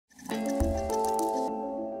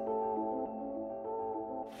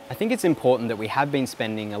I think it's important that we have been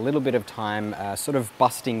spending a little bit of time sort of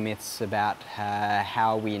busting myths about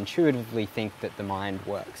how we intuitively think that the mind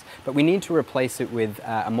works. But we need to replace it with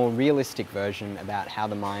a more realistic version about how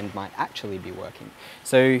the mind might actually be working.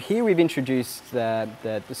 So here we've introduced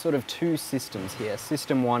the sort of two systems here,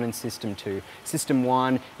 System 1 and System 2. System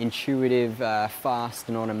 1, intuitive, fast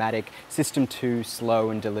and automatic. System 2, slow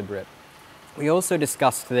and deliberate. We also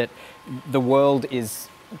discussed that the world is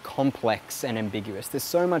complex and ambiguous. There's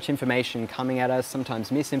so much information coming at us,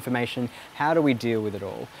 sometimes misinformation. How do we deal with it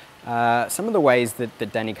all? Some of the ways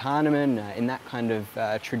that Danny Kahneman, in that kind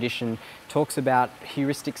of tradition, talks about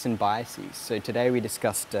heuristics and biases. So today we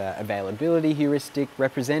discussed availability heuristic,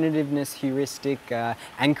 representativeness heuristic,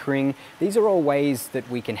 anchoring. These are all ways that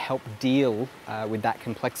we can help deal with that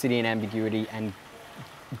complexity and ambiguity and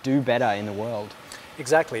do better in the world.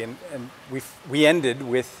 Exactly, and we ended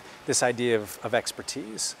with this idea of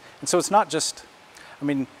expertise. And so it's not just,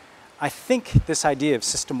 I think this idea of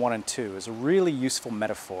System 1 and 2 is a really useful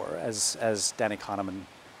metaphor, as Danny Kahneman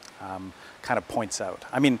kind of points out.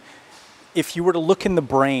 If you were to look in the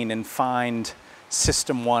brain and find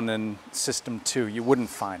System 1 and System 2, you wouldn't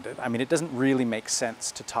find it. It doesn't really make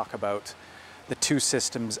sense to talk about the two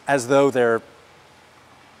systems as though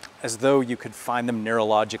you could find them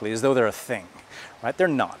neurologically, as though they're a thing, right? They're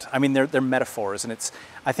not. They're metaphors, and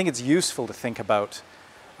I think it's useful to think about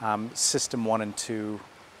System 1 and 2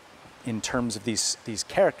 in terms of these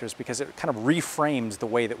characters, because it kind of reframes the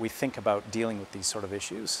way that we think about dealing with these sort of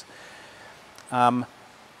issues.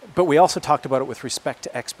 But we also talked about it with respect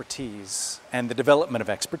to expertise and the development of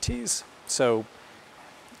expertise. So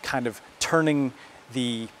kind of turning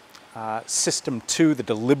the System 2, the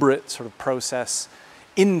deliberate sort of process,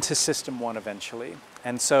 into System 1 eventually.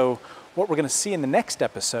 And so what we're going to see in the next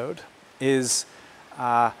episode is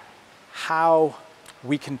how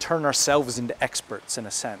we can turn ourselves into experts in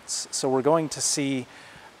a sense. So we're going to see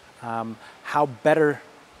how better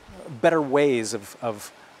ways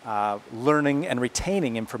of learning and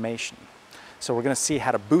retaining information. So we're going to see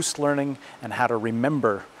how to boost learning and how to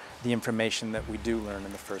remember the information that we do learn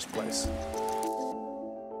in the first place.